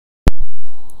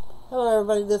Hello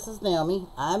everybody, this is Naomi.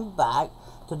 I'm back.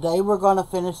 Today we're going to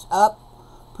finish up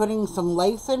putting some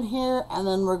lace in here, and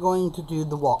then we're going to do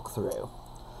the walkthrough.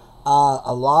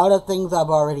 A lot of things I've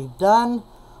already done.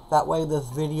 That way this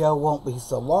video won't be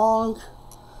so long.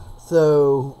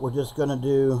 So we're just going to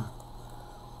do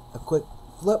a quick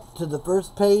flip to the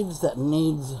first page that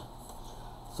needs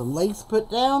some lace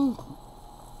put down.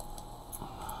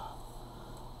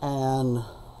 And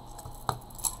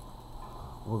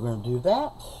we're going to do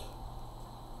that.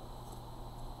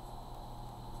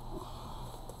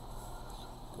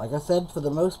 Like I said, for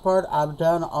the most part, I've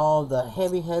done all the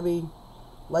heavy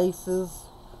laces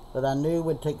that I knew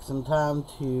would take some time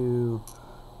to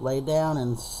lay down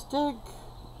and stick,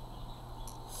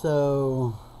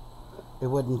 so it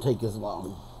wouldn't take as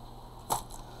long.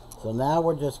 So now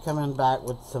we're just coming back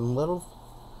with some little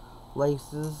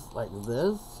laces like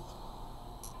this.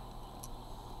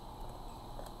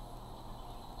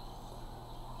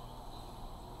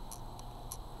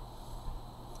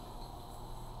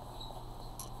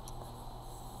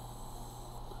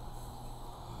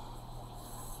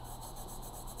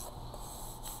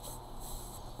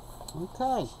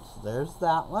 Okay, so there's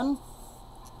that one.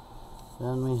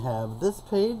 Then we have this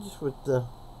page with the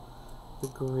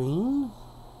green.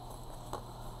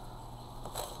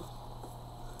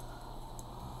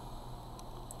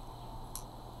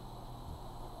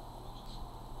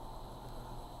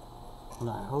 And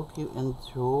I hope you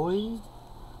enjoy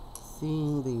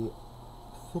seeing the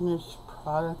finished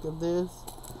product of this.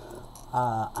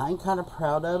 I'm kind of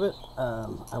proud of it.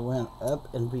 I went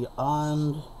up and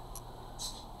beyond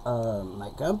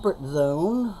my comfort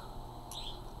zone,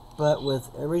 but with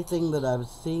everything that I've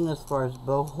seen as far as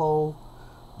Boho,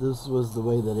 this was the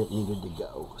way that it needed to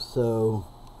go. So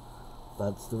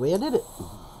that's the way I did it.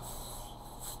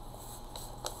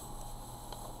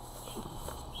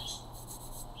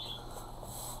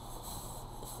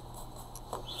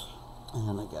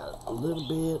 And I got a little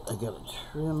bit, I got to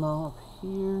trim off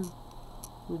here,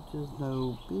 which is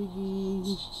no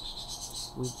biggie.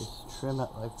 We just trim it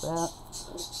like that.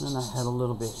 Then I had a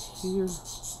little bit here.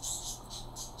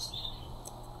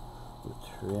 We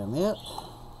trim it.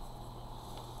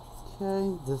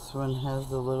 Okay, this one has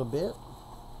a little bit.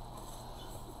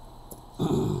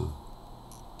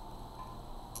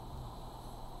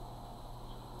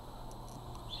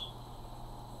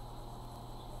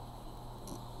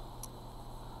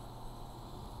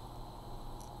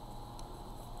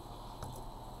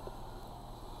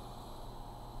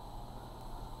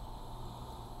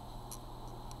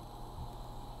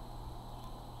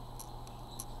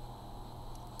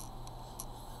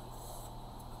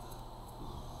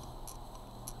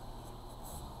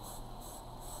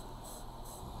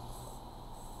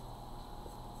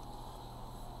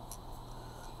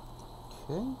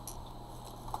 Okay,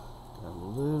 got a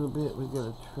little bit we got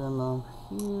to trim off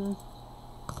here.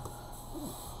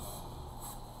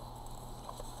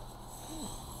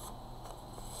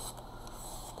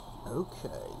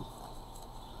 Okay,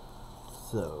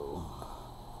 so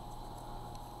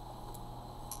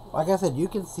like I said, you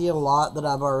can see a lot that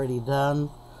I've already done,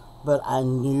 but I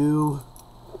knew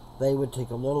they would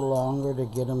take a little longer to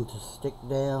get them to stick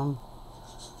down.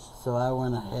 So I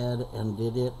went ahead and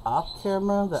did it off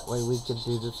camera. That way we could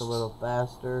do this a little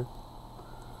faster.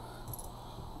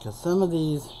 Because some of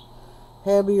these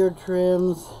heavier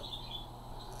trims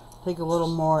take a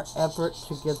little more effort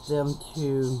to get them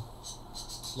to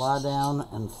lie down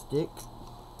and stick.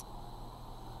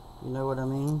 You know what I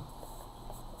mean?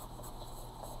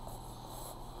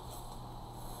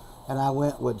 And I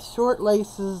went with short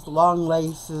laces, long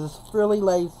laces, frilly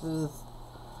laces.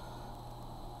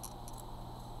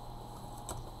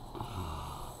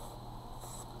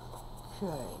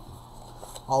 Okay,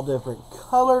 all different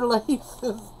color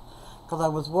laces, because I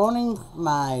was wanting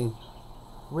my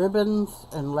ribbons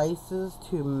and laces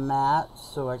to match,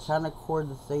 so I kind of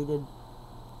corseted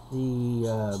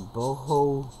the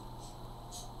boho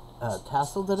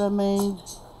tassel that I made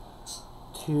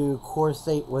to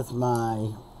corsate with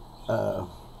my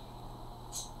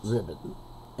ribbon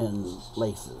and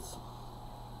laces.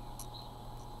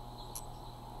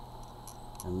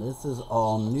 And this is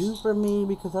all new for me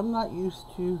because I'm not used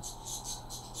to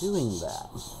doing that.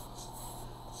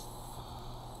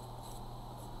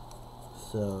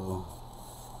 So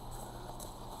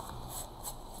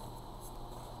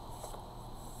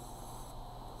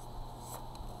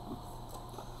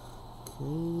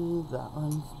okay, that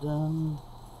one's done.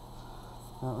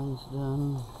 That one's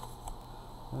done.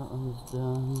 That one's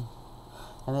done.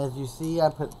 And as you see, I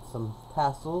put some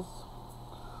tassels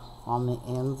on the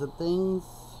ends of things.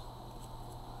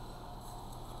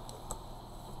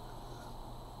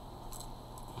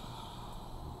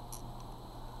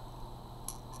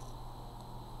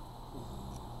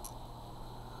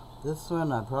 This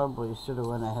one I probably should have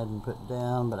went ahead and put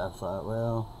down, but I thought,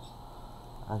 well,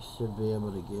 I should be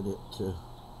able to get it to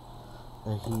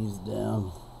ease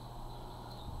down.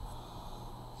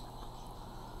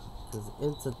 Because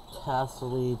it's a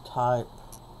tassel-y type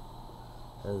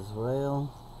as well.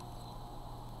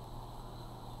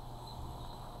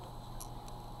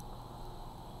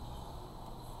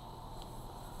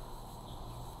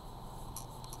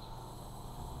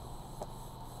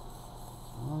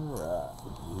 Alright,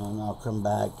 and then I'll come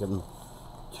back and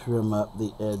trim up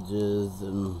the edges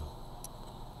and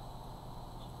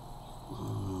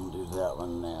do that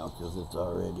one now because it's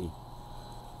already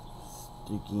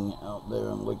sticking out there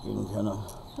and looking kind of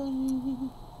funny.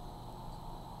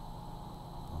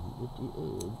 Get the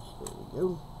edge. There we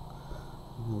go.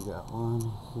 And we got one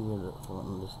here that's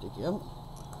wanting to stick out.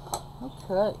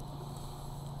 Okay.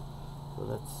 So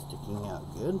that's sticking out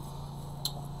good.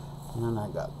 And then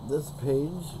I got this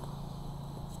page.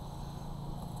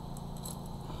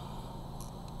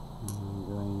 I'm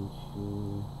going to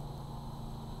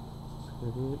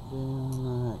put it down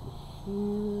right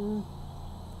here.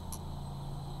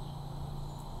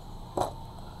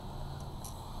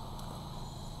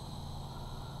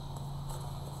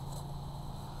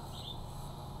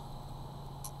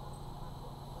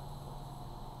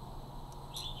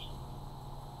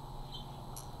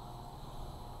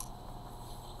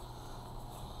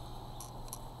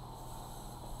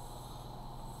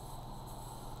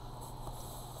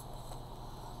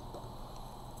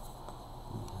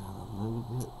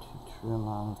 Bit to trim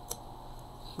off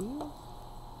here.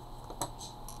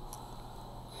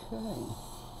 Okay,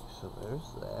 so there's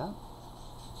that.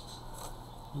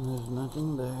 And there's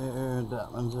nothing there.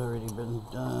 That one's already been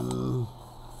done.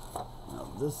 Now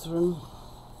this one.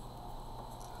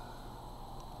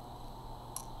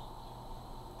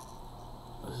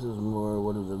 This is more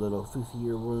one of the little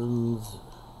foofier ones.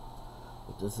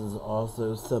 But this is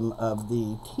also some of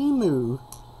the Temu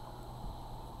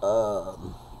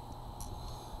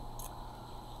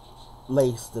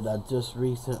lace that I just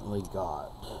recently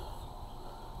got.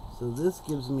 So this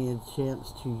gives me a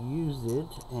chance to use it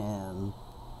and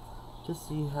to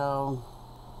see how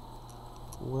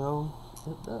well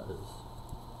it does.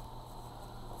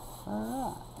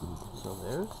 Alright, so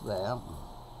there's that.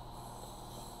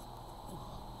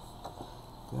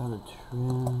 Gotta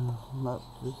trim up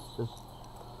just a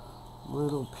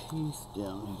little piece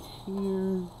down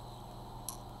here.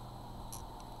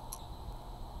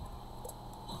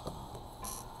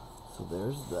 So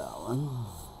there's that one.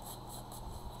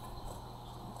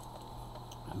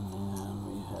 And then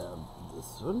we have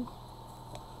this one.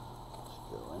 Let's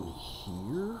go in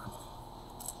here.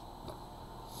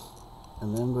 And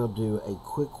then we'll do a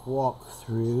quick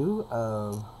walkthrough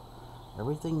of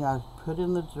everything I've put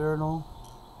in the journal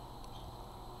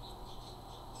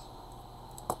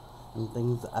and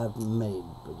things I've made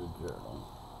for the journal.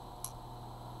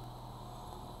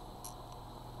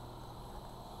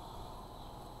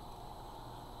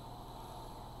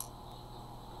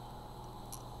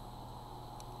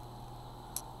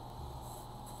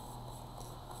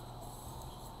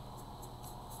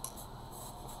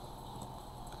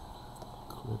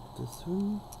 Clip this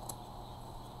one.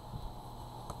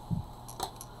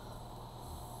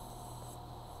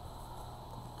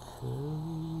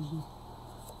 Okay.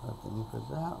 Nothing for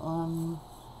that one.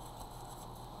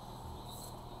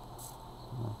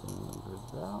 Nothing for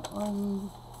that one.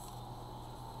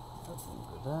 Nothing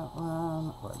for that one,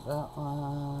 or that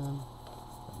one,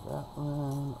 or that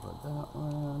one, or that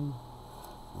one.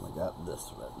 And we got this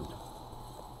one.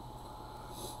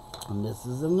 And this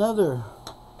is another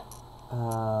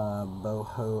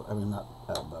Boho, I mean not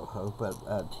Boho, but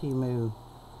Temu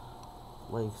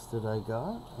lace that I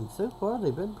got. And so far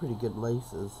they've been pretty good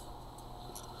laces.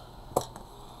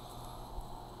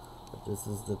 But this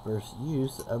is the first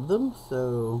use of them,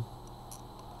 so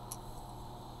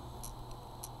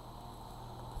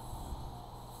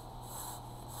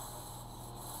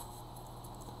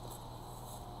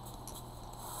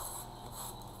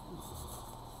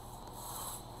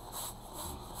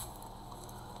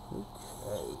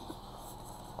okay.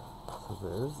 So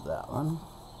there's that one.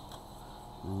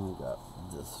 And we got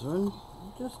this one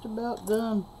just about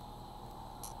done.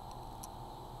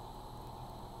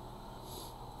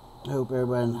 Hope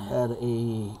everyone had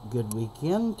a good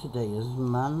weekend. Today is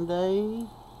Monday.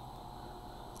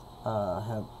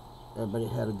 Have everybody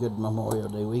had a good Memorial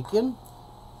Day weekend.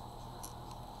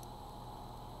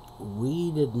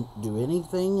 We didn't do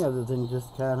anything other than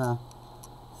just kind of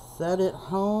sit at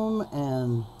home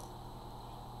and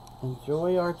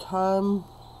enjoy our time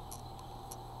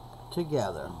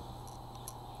together.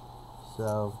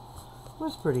 So it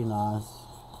was pretty nice.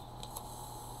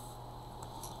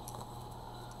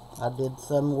 I did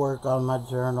some work on my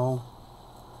journal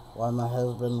while my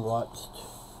husband watched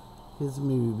his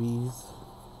movies.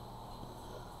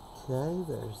 Okay,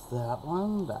 there's that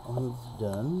one. That one's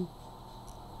done.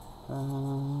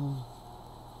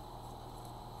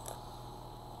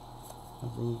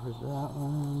 Nothing for that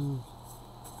one.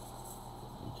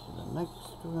 To the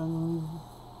next one.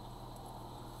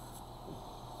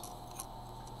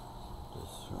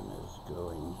 This one is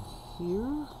going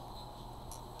here.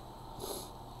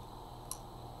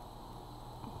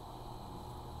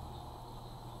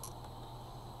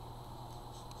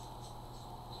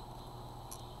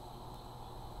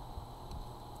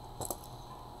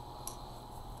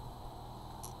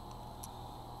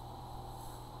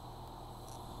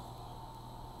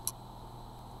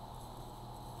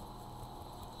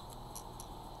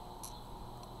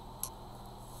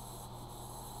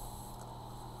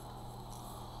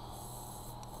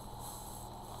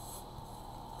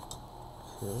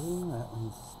 Okay, that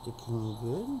one's sticking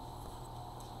good.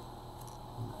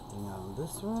 Nothing on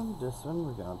this one. This one,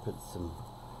 we're going to put some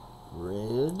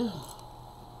red.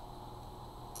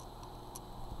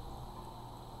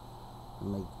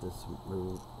 Make this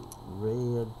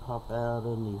red pop out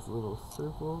in these little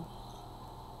circles.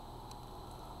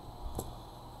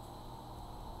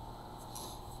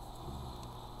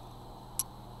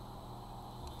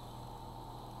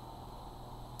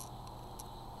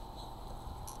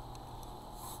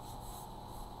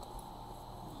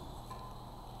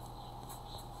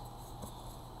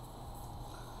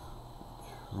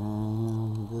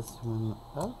 Round this one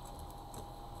up.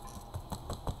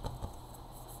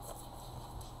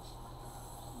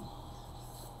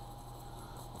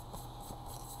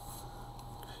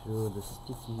 Sure the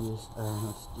stickiest are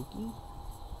not sticky.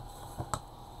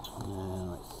 And then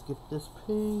I skip this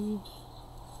page.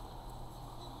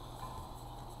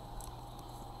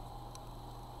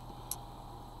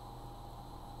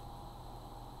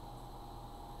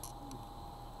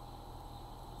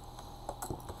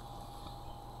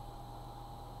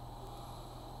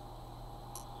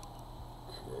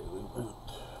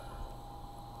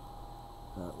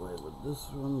 That way with this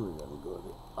one, we're going to go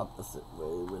the opposite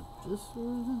way with this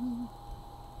one.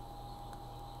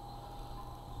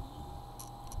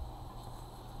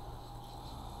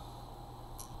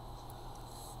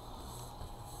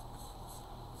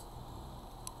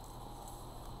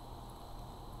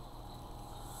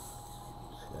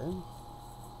 Okay,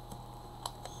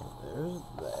 so there's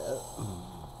that.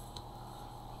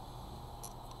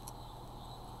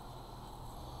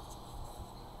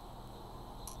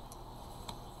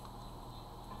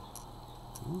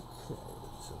 Okay,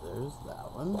 so there's that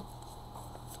one.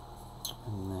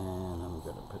 And then I'm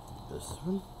going to put this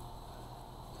one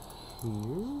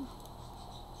here.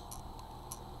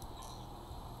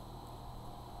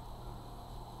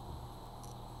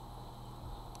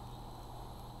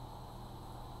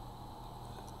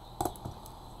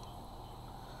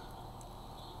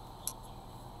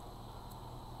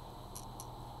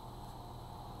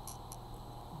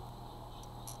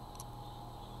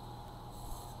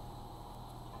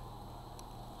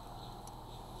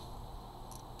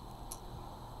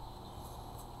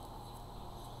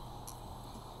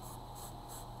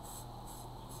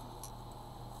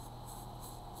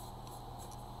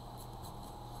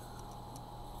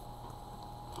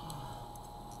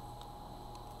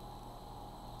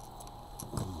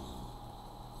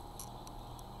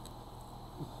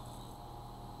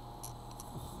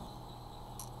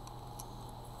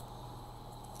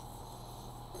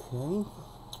 Okay,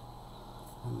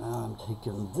 and now I'm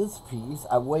taking this piece.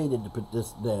 I waited to put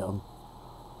this down,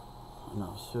 and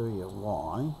I'll show you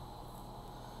why.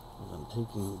 I'm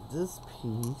taking this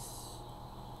piece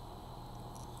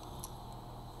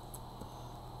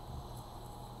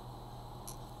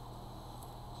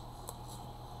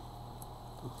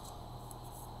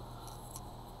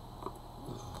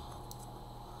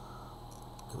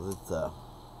because it's a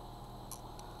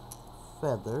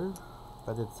feather,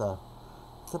 but it's a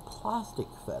plastic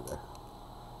feather.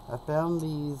 I found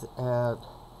these at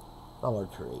Dollar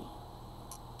Tree,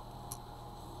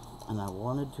 and I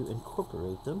wanted to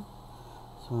incorporate them,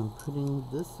 so I'm putting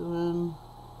this one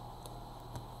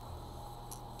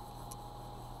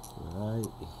right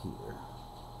here.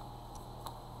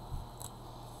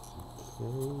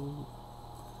 Okay,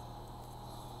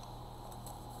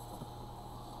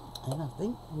 and I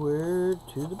think we're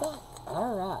to the back.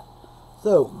 All right.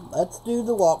 So, let's do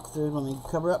the walkthrough. Let me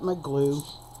cover up my glue.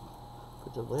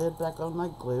 Put the lid back on my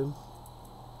glue.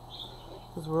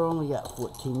 Because we're only at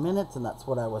 14 minutes, and that's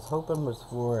what I was hoping was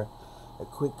for a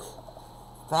quick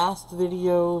fast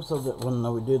video so that when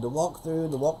we do the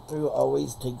walkthrough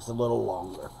always takes a little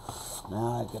longer.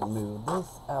 Now I can move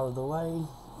this out of the way.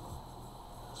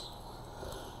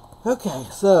 Okay,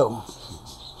 so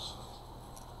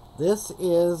this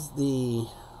is the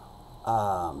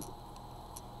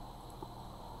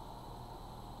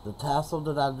tassel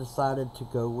that I decided to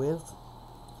go with.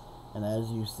 And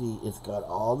as you see, it's got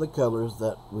all the colors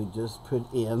that we just put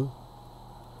in.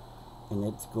 And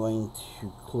it's going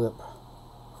to clip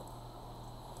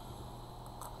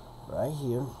right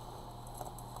here.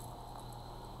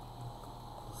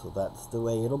 So that's the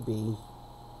way it'll be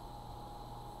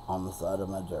on the side of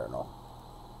my journal.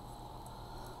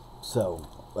 So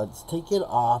let's take it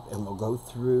off and we'll go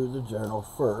through the journal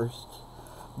first.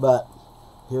 But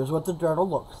here's what the journal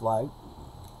looks like.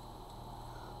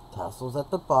 Tassels at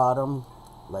the bottom,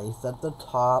 lace at the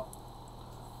top,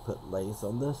 put lace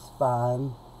on the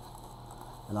spine,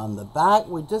 and on the back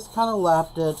we just kind of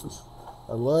left it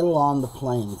a little on the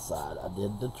plain side. I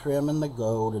did the trim and the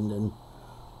gold, and then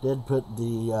did put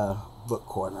the book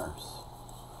corners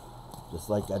just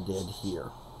like I did here.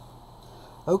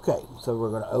 Okay, so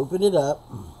we're going to open it up,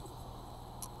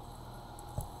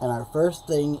 and our first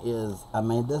thing is I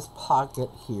made this pocket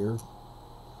here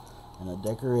and I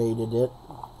decorated it.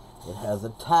 It has a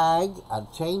tag. I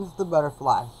changed the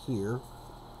butterfly here,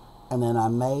 and then I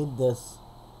made this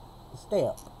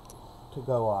stamp to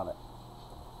go on it.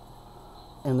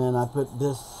 And then I put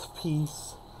this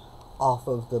piece off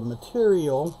of the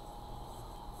material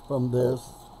from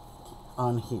this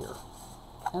on here.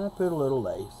 And I put a little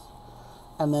lace.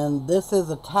 And then this is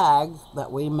a tag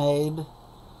that we made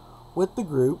with the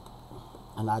group,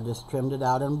 and I just trimmed it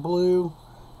out in blue.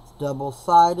 It's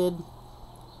double-sided.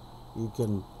 You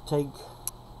can take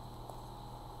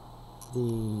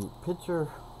the picture,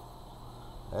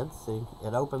 let's see,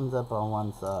 it opens up on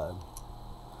one side.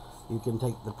 You can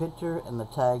take the picture and the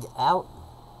tag out,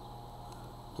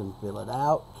 you can fill it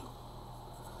out,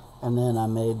 and then I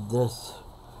made this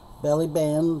belly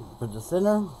band for the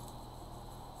center,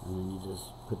 and then you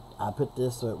just I put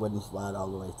this so it wouldn't slide all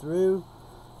the way through,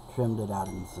 trimmed it out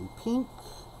in some pink.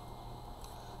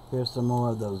 Here's some more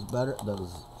of those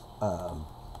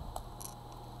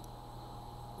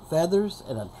feathers,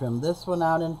 and I trimmed this one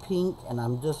out in pink, and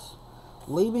I'm just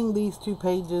leaving these two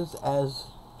pages as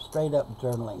straight up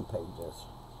journaling pages.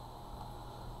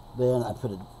 Then I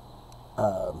put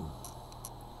a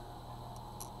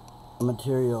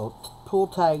material pull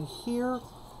tag here.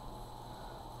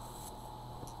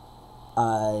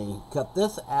 I cut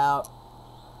this out,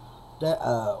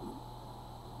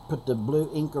 put the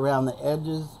blue ink around the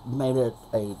edges, made it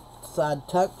a side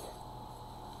tuck.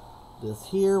 This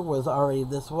here was already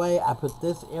this way. I put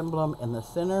this emblem in the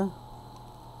center.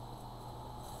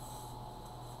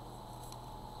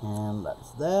 And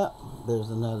that's that. There's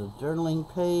another journaling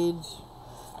page.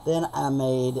 Then I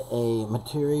made a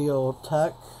material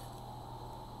tuck.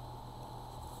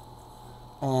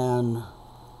 And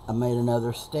I made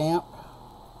another stamp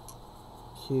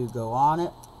to go on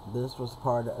it. This was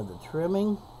part of the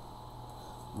trimming.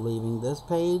 Leaving this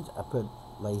page, I put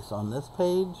lace on this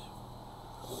page.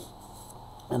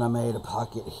 And I made a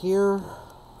pocket here.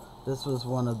 This was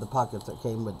one of the pockets that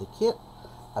came with the kit.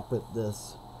 I put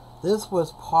this. This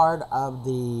was part of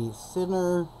the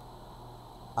center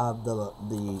of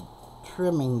the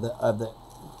trimming that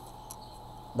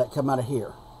come out of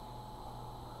here.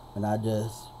 And I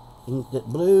just inked it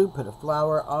blue, put a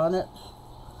flower on it.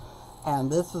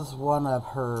 And this is one of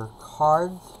her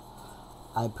cards.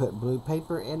 I put blue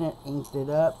paper in it, inked it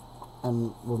up,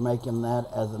 and we're making that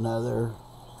as another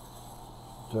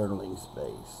journaling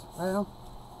space. Well,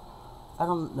 I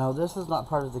don't know. This is not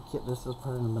part of the kit. This is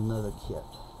part of another kit.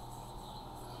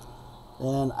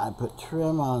 Then I put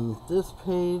trim on this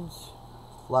page.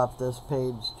 Flop this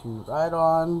page to write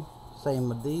on. Same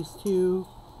with these two.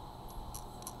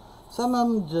 Some of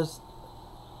them just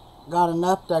got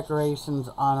enough decorations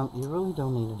on them. You really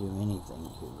don't need to do anything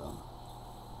to them.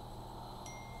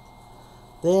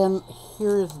 Then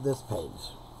here is this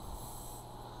page.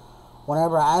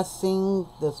 Whenever I seen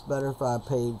this butterfly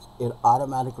page, it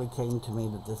automatically came to me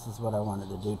that this is what I wanted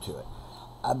to do to it.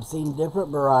 I've seen different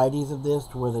varieties of this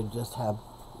to where they just have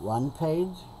one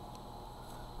page,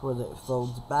 where it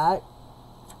folds back.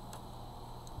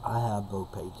 I have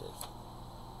both pages.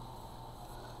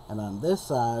 And on this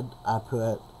side, I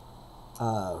put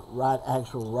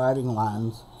actual writing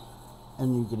lines,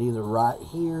 and you could either write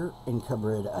here and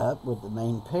cover it up with the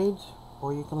main page,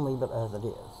 or you can leave it as it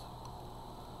is.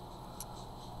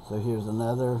 So here's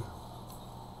another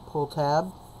pull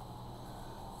tab.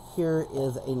 Here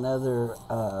is another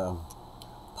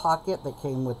pocket that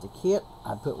came with the kit.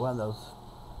 I put one of those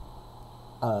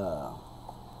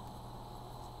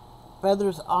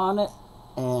feathers on it,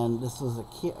 and this was a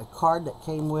card that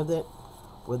came with it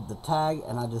with the tag,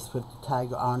 and I just put the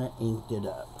tag on it, inked it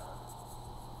up.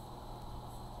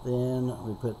 Then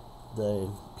we put the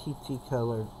peachy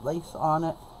colored lace on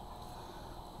it.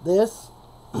 This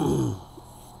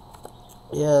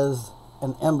is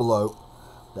an envelope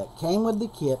that came with the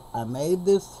kit. I made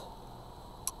this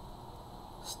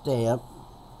stamp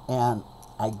and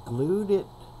I glued it,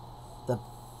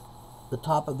 the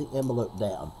top of the envelope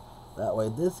down. That way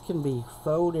this can be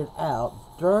folded out,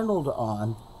 journaled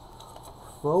on,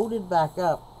 folded back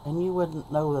up, and you wouldn't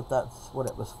know that that's what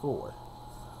it was for.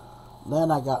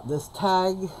 Then I got this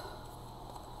tag,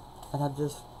 and I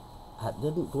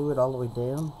didn't glue it all the way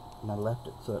down, and I left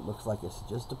it so it looks like it's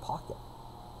just a pocket.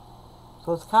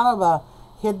 So it's kind of a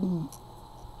hidden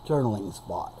journaling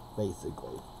spot,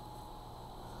 basically.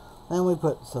 Then we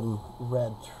put some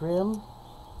red trim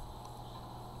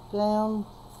down.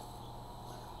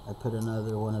 I put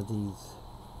another one of these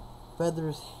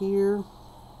feathers here.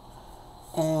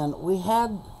 And we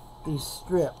had these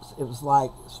strips. It was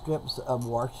like strips of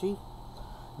washi.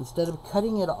 Instead of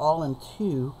cutting it all in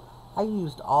two, I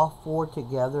used all four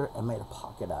together and made a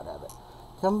pocket out of it.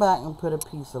 Come back and put a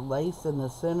piece of lace in the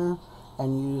center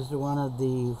and used one of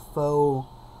the faux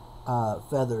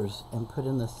feathers and put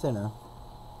in the center.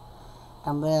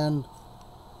 And then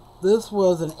this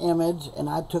was an image, and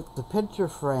I took the picture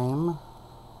frame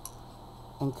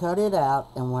and cut it out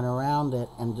and went around it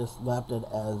and just left it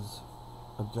as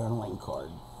a journaling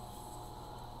card.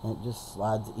 And it just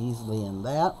slides easily in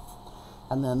that.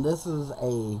 And then this is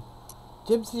a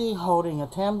gypsy holding a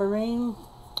tambourine,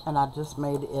 and I just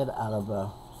made it out of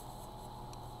a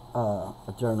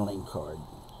journaling card.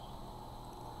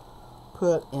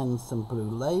 Put in some blue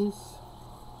lace.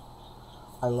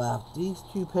 I left these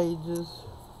 2 pages.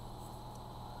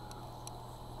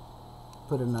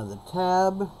 Put another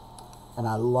tab, and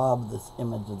I love this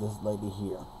image of this lady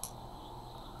here.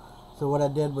 So what I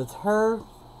did with her,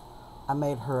 I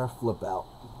made her a flip out.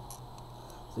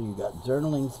 So you got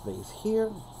journaling space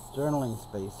here, journaling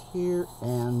space here,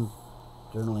 and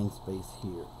journaling space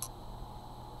here.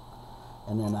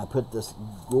 And then I put this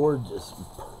gorgeous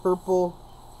purple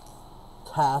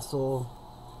tassel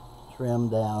trim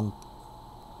down,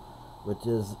 which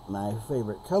is my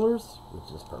favorite colors,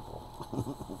 which is purple.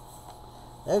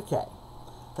 Okay.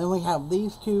 Then we have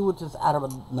these 2, which is out of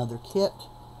another kit,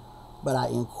 but I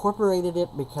incorporated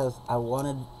it because I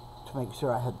wanted to make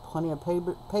sure I had plenty of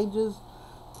pages,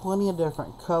 plenty of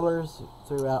different colors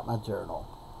throughout my journal.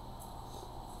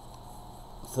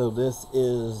 So this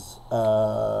is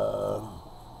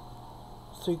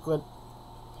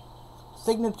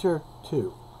signature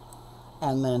 2.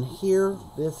 And then here,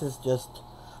 this is just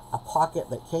a pocket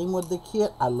that came with the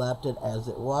kit. I left it as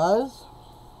it was.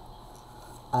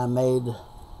 I made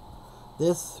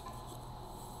this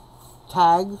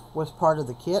tag was part of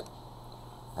the kit.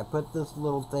 I put this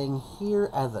little thing here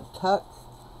as a tuck,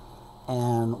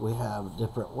 and we have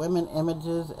different women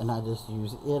images, and I just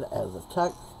use it as a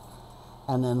tuck.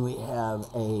 And then we have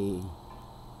a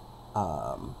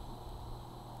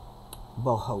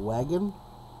boho wagon,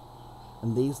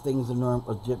 and these things are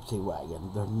normally a gypsy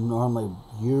wagon. They're normally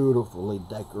beautifully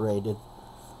decorated.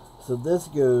 So this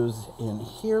goes in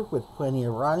here with plenty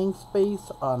of writing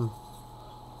space on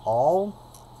all.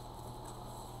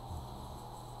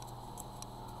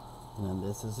 And then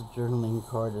this is a journaling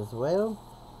card as well.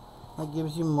 That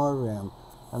gives you more room.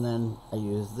 And then I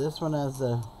use this one as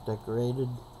a decorated.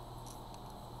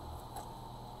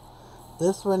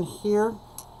 This one here,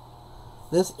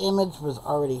 this image was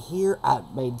already here. I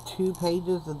made 2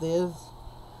 pages of this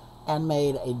and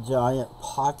made a giant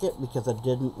pocket because I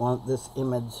didn't want this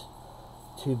image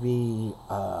to be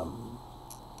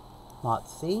not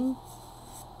seen.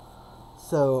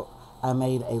 So I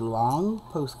made a long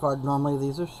postcard. Normally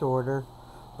these are shorter,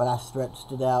 but I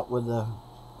stretched it out with a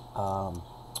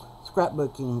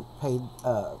scrapbooking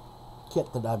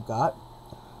kit that I've got.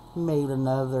 Made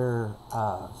another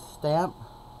stamp,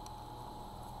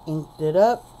 inked it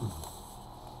up,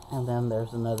 and then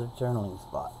there's another journaling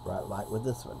spot, right like with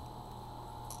this one.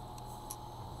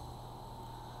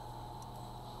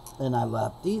 Then I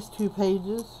left these 2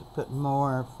 pages, put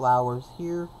more flowers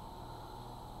here,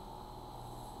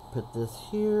 put this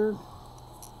here,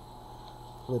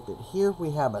 flip it here.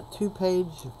 We have a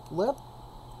 2-page flip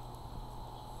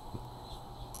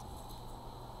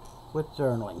with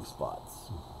journaling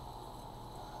spots.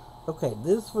 Okay,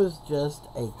 this was just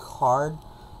a card.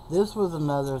 This was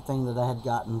another thing that I had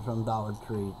gotten from Dollar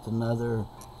Tree. It's another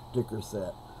sticker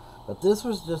set. But this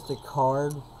was just a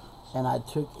card, and I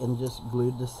took and just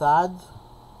glued the sides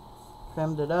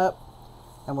trimmed it up,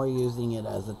 and we're using it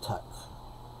as a tuck.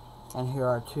 And here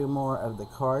are 2 more of the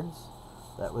cards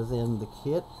that was in the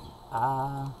kit.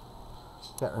 I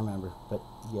can't remember, but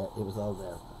yeah, it was all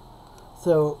there.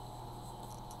 So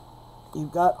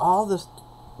you've got all this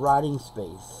writing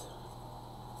space.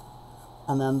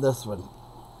 And then this one.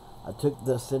 I took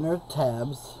the center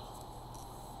tabs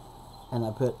and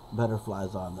I put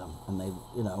butterflies on them. And they,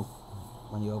 you know,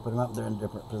 when you open them up, they're in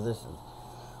different positions.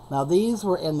 Now these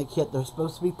were in the kit. They're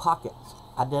supposed to be pockets.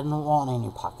 I didn't want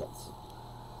any pockets.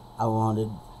 I wanted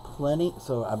plenty,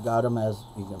 so I've got them as,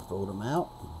 you can fold them out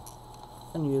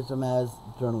and use them as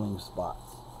journaling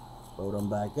spots. Fold them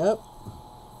back up,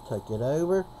 tuck it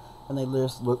over, and they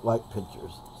just look like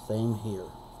pictures. Same here.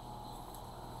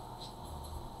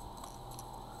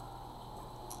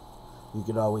 You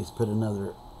could always put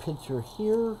another picture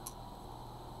here,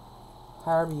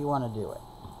 however you want to do it.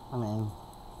 I mean,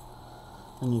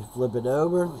 and you flip it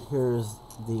over. Here's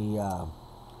the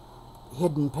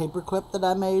hidden paper clip that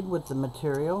I made with the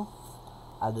material.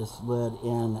 I just slid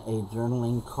in a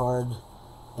journaling card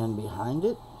in behind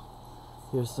it.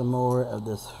 Here's some more of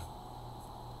this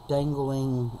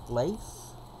dangling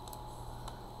lace.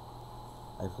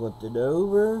 I flipped it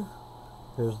over.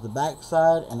 Here's the back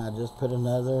side, and I just put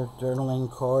another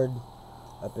journaling card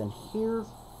up in here.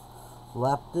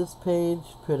 Lap this page,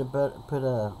 put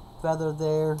a feather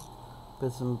there,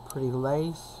 put some pretty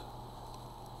lace.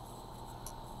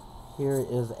 Here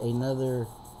is another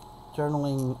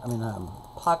journaling,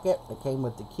 pocket that came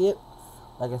with the kit.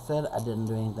 Like I said, I didn't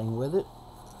do anything with it.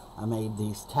 I made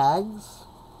these tags.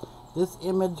 This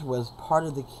image was part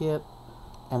of the kit,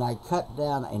 and I cut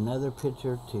down another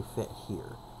picture to fit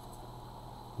here.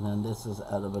 And then this is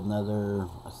out of another,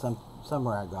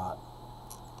 somewhere I got.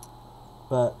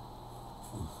 But,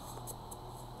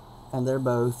 and they're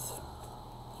both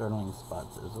journaling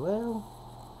spots as well.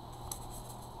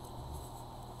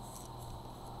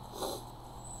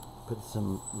 Put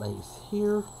some lace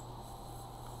here.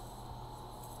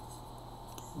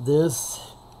 This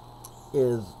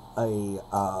is a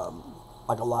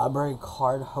like a library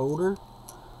card holder,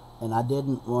 and I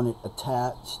didn't want it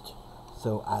attached,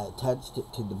 so I attached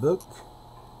it to the book,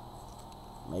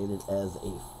 made it as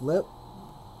a flip,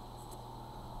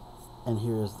 and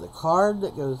here's the card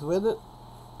that goes with it,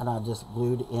 and I just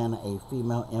glued in a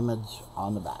female image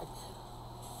on the back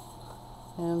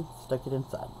and stuck it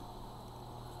inside.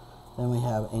 Then we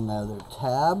have another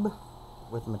tab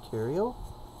with material,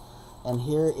 and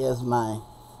here is my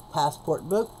passport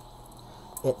book.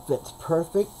 It fits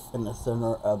perfect in the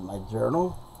center of my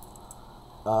journal.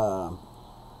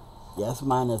 Yes,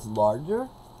 mine is larger.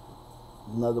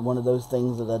 Another one of those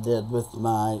things that I did with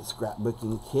my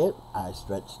scrapbooking kit. I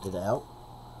stretched it out,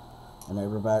 and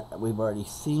we've already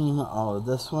seen all of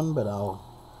this one, but I'll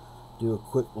do a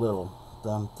quick little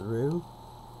thumb through.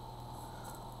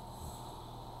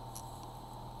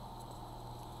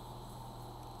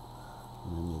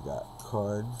 And then you got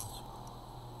cards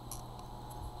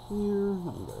here,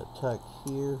 and you got a tuck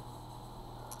here,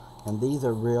 and these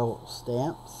are real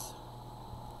stamps.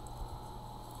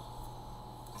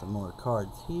 Some more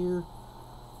cards here.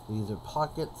 These are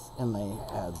pockets, and they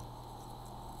have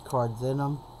cards in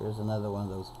them. Here's another one of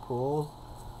those pulls.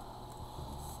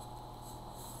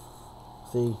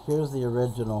 See, here's the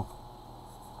original.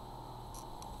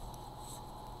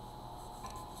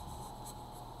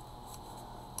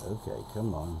 Okay,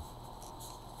 come on.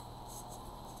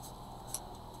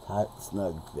 Tight,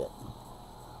 snug fit.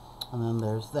 And then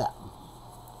there's that.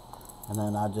 And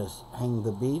then I just hang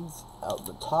the beads out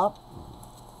the top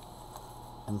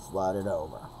and slide it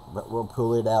over. But we'll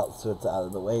pull it out so it's out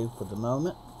of the way for the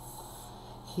moment.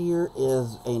 Here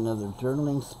is another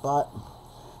journaling spot.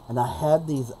 And I had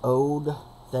these old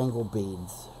dangle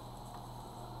beads.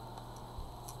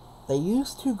 They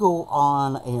used to go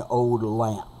on an old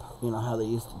lamp. You know how they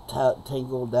used to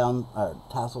tangle down or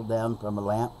tassel down from a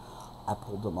lamp? I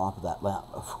pulled them off of that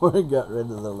lamp before I got rid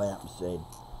of the lampshade.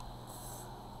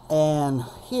 And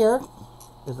here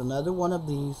is another one of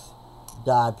these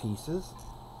die pieces.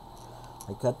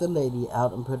 I cut the lady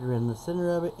out and put her in the center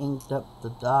of it, inked up the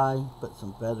die, put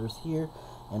some feathers here,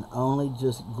 and only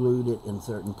just glued it in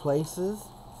certain places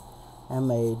and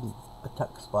made a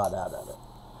tuck spot out of it.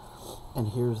 And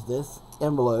here's this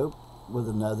envelope with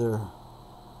another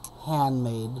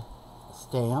handmade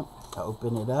stamp. I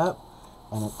open it up,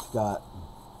 and it's got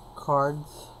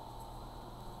cards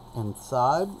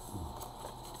inside.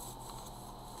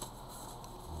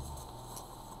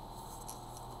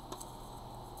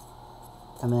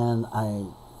 And then I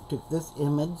took this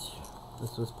image.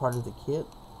 This was part of the kit.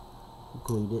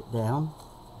 Glued it down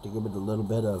to give it a little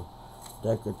bit of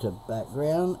decorative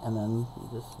background, and then you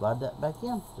just slide that back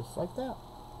in, just like that.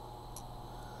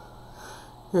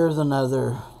 Here's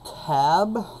another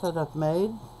tab that I've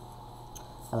made,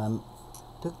 and I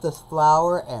took this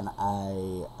flower and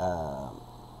I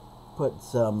put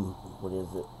some, what is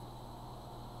it,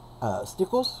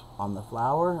 stickles on the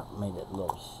flower, made it a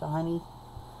little shiny.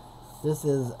 This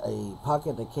is a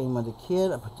pocket that came with a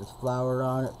kit. I put this flower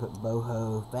on it, put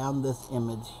boho, found this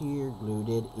image here, glued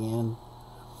it in.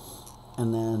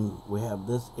 And then we have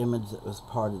this image that was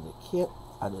part of the kit.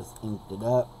 I just inked it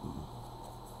up.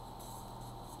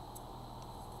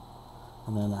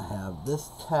 And then I have this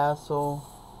tassel.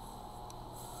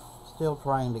 Still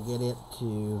trying to get it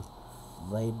to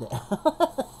lay down.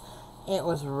 It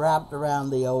was wrapped around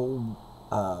the old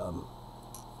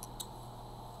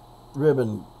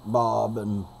ribbon bob,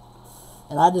 and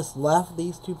I just left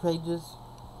these 2 pages.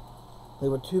 They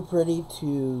were too pretty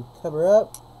to cover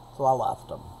up, so I left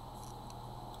them.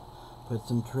 Put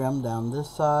some trim down this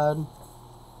side.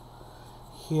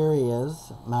 Here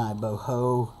is my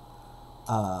boho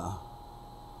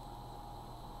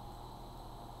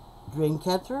dream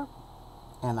catcher,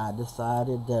 and I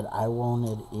decided that I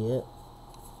wanted it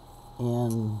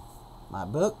in my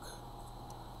book,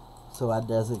 so I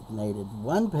designated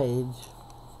 1 page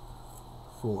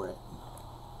for it.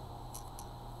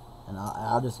 And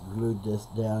I just glued this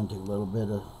down to a little bit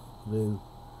of glue,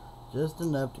 just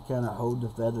enough to kind of hold the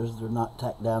feathers. They're not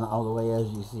tacked down all the way, as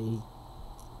you see,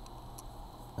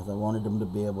 as I wanted them to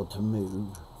be able to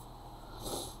move.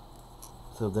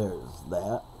 So there's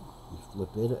that. You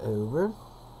flip it over,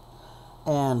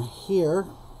 and here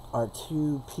are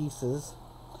 2 pieces.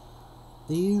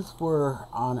 These were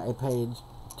on a page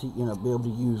to, be able to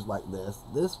use like this.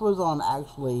 This was on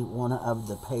actually one of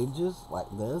the pages like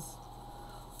this.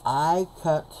 I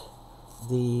cut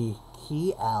the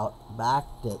key out,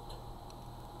 backed it,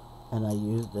 and I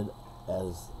used it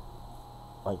as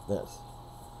like this.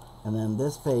 And then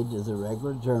this page is a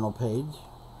regular journal page,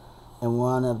 and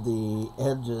one of the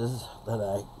edges that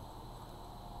I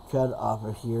cut off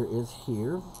of here is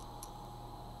here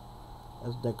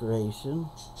as decoration,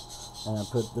 and I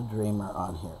put the dreamer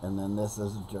on here, and then this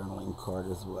is a journaling card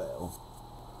as well.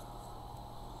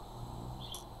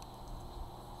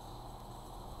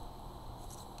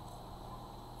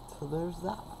 So there's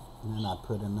that one. And then I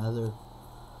put another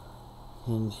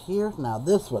hinge here. Now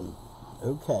this one,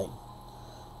 okay,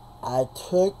 I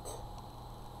took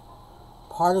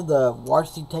part of the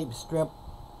washi tape strip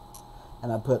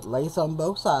and I put lace on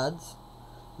both sides.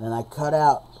 Then I cut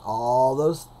out all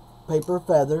those paper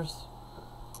feathers,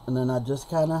 and then I just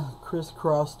kind of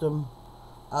crisscrossed them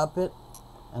up it,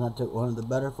 and I took one of the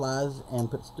butterflies and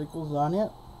put stickles on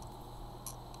it.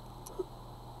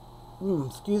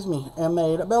 Excuse me, and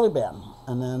made a belly band.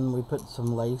 And then we put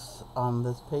some lace on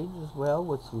this page as well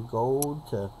with some gold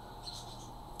to.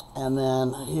 And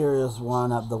then here is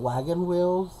one of the wagon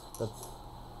wheels that's,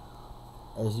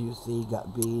 as you see,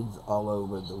 got beads all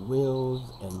over the wheels,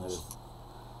 and there's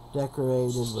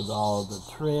decorated with all the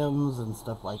trims and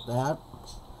stuff like that.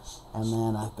 And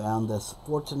then I found this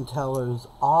fortune teller's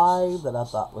eye that I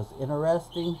thought was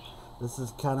interesting. This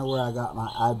is kind of where I got my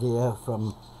idea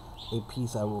from a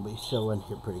piece I will be showing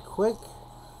here pretty quick.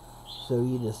 So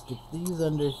you just stick these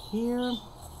under here,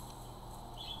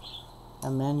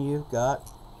 and then you've got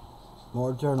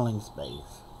more journaling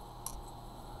space.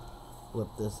 Flip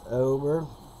this over.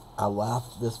 I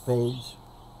left this page.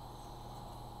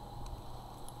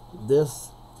 This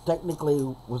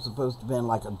technically was supposed to be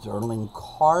like a journaling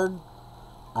card.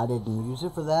 I didn't use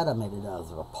it for that. I made it out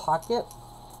of a pocket.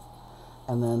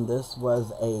 And then this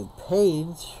was a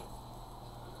page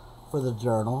for the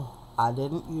journal. I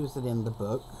didn't use it in the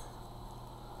book.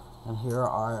 And here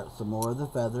are some more of the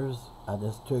feathers. I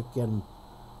just took and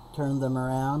turned them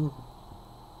around.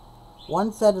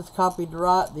 One side is copied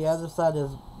right, the other side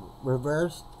is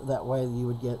reversed. That way you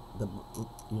would get the,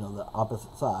 the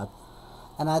opposite side.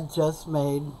 And I just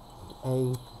made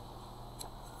a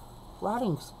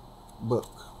writing book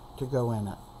to go in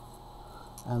it.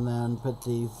 And then put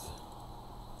these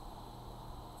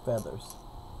feathers.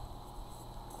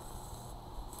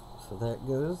 So that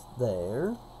goes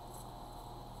there.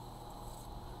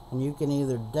 And you can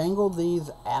either dangle these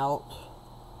out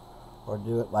or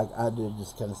do it like I do,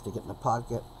 just kind of stick it in the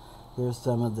pocket. Here's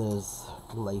some of this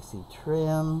lacy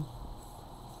trim.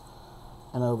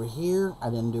 And over here, I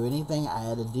didn't do anything.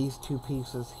 I added these 2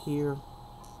 pieces here.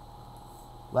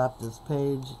 Left this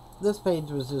page. This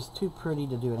page was just too pretty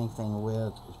to do anything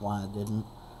with, which is why I didn't.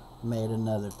 Made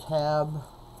another tab.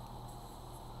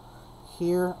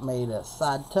 Here, made a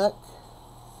side tuck.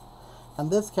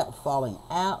 And this kept falling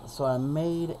out, so I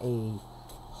made a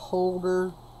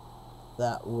holder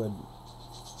that would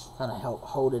kind of help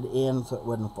hold it in so it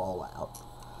wouldn't fall out.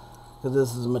 Because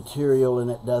this is material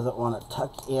and it doesn't want to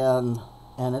tuck in,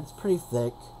 and it's pretty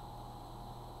thick,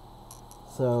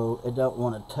 so it don't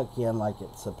want to tuck in like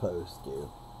it's supposed to.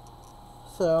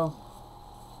 So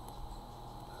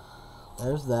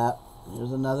there's that.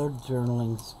 Here's another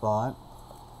journaling spot.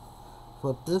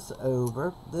 Flip this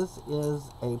over. This is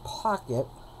a pocket.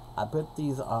 I put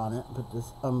these on it. Put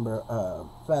this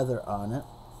feather on it.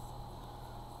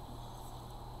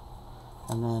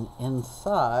 And then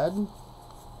inside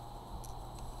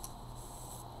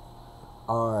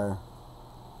are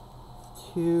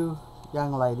two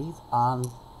young ladies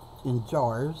in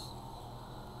jars.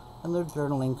 And they're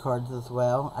journaling cards as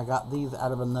well. I got these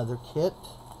out of another kit.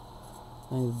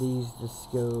 And these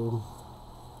just go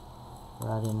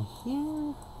right in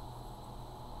here.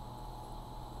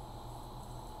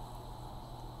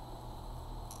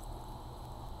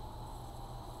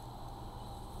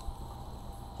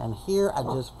 And here I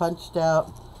just punched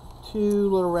out two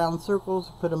little round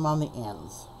circles, put them on the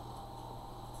ends.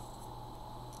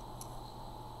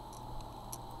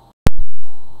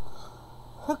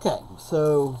 Okay,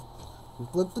 so we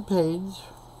flip the page.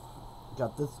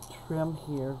 Got this trim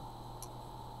here.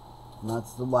 And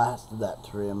that's the last of that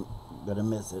trim. I'm gonna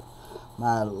miss it.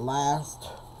 My last,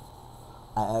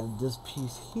 I added this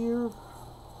piece here.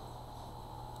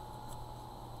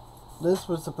 This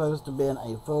was supposed to be in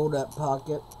a fold-up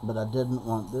pocket, but I didn't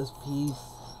want this piece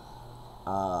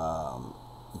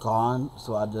gone,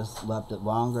 so I just left it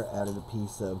longer, added a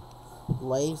piece of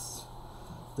lace.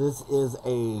 This is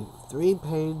a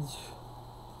 3-page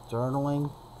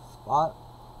journaling spot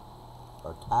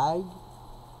or tag.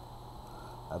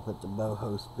 I put the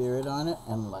Boho spirit on it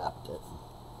and lapped it.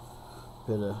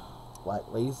 Put a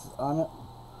white lace on it.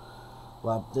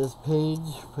 Lap this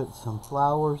page, put some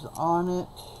flowers on it.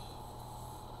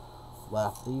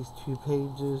 Lap these 2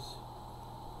 pages.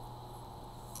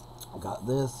 I got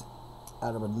this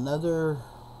out of another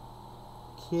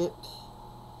kit.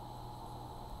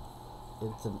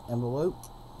 It's an envelope,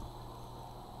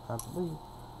 I believe.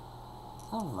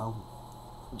 I don't know.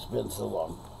 It's been so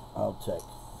long. I'll check.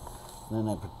 Then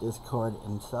I put this card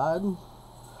inside.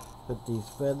 Put these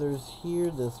feathers here.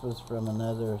 This was from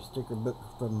another sticker book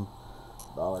from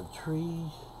Dollar Tree.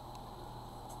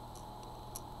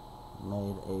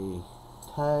 Made a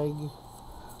tag.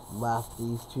 Laughed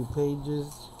these 2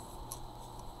 pages.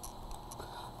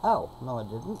 Oh, no I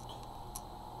didn't.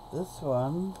 This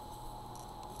one,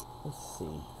 let's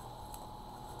see.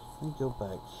 Let me go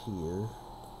back here.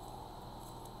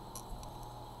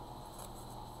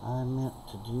 I meant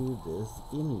to do this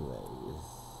anyways.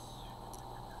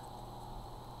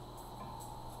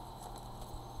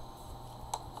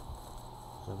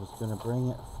 So I was going to bring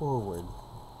it forward.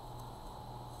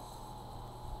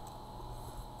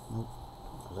 Nope,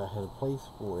 because I had a place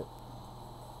for it.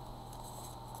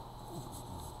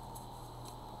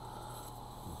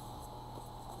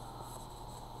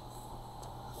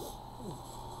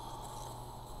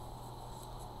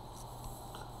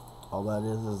 All that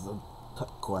is a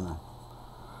tuck corner.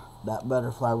 That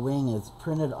butterfly wing is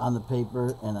printed on the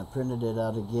paper, and I printed it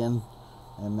out again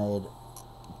and made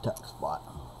a tuck spot.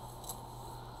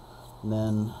 And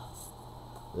then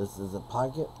this is a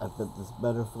pocket. I put this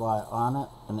butterfly on it,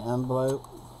 an envelope,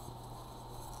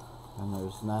 and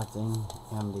there's nothing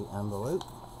in the envelope,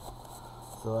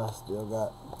 so I still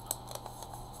got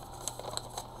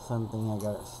something I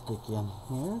gotta stick in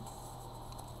here.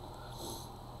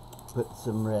 Put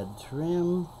some red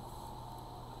trim.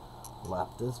 Lap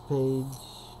this page.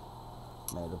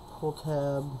 Made a pull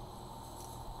tab.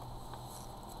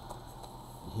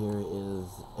 Here is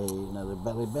another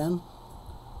belly band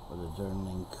with a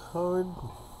journaling card.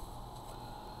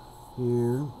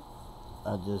 Here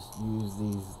I just use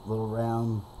these little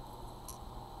round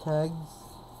tags.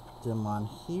 Put them on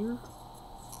here.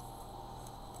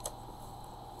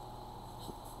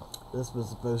 This was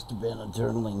supposed to be in a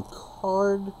journaling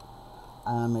card.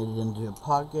 I made it into a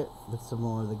pocket with some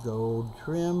more of the gold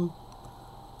trim.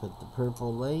 Put the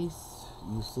purple lace.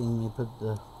 You seen me put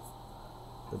the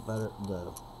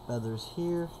feathers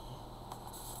here.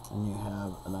 And you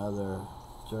have another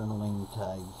journaling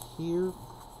tag here.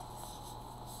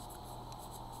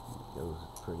 It goes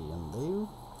pretty in there.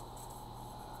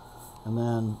 And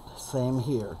then same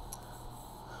here.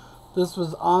 This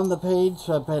was on the page,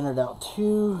 so I painted out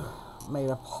 2.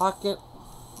 Made a pocket.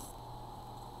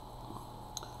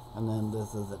 And then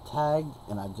this is a tag,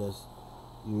 and I just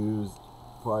used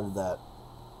part of that,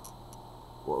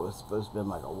 what was supposed to be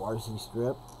like a washi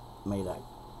strip, made a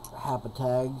half a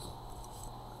tag,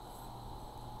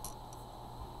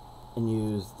 and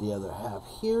used the other half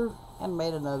here and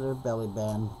made another belly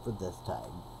band for this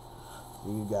tag. So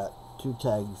you got 2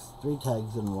 tags, 3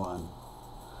 tags in one.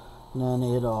 And then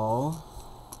it all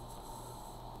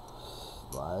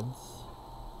slides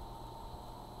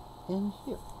in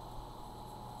here.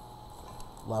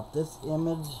 Lop this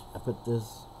image. I put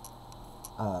this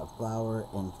flower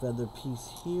and feather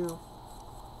piece here.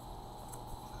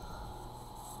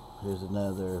 Here's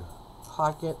another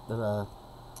pocket that I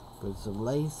put some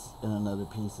lace and another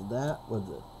piece of that with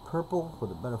the purple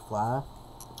with a butterfly.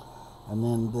 And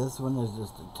then this one is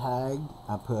just a tag.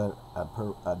 I put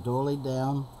a doily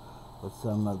down with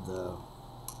some of the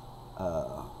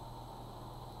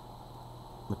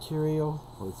material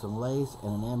with some lace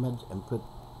and an image and put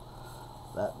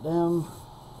that down.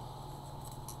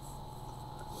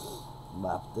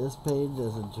 Left this page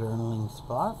as a journaling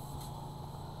spot.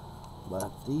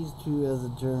 Left these 2 as a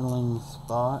journaling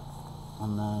spot.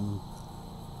 And then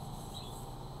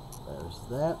there's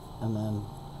that. And then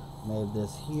made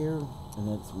this here and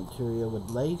it's material with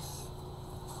lace.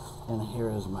 And here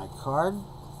is my card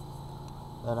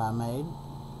that I made.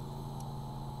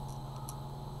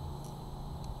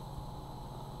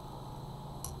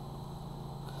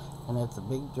 And it's a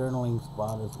big journaling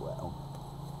spot as well.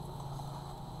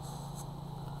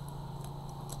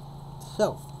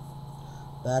 So,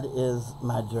 that is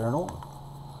my journal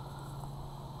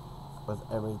with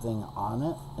everything on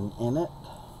it and in it.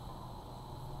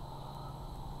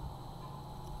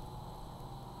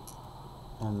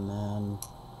 And then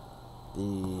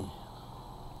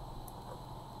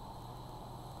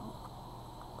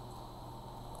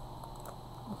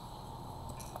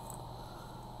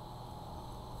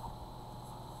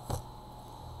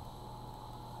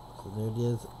so there it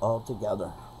is all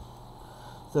together.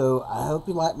 So I hope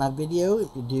you like my video.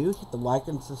 If you do, hit the like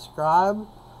and subscribe.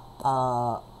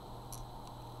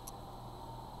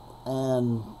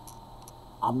 And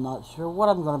I'm not sure what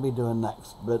I'm going to be doing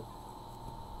next, but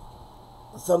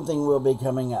something will be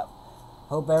coming up.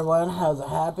 Hope everyone has a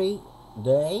happy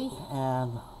day,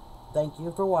 and thank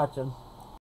you for watching.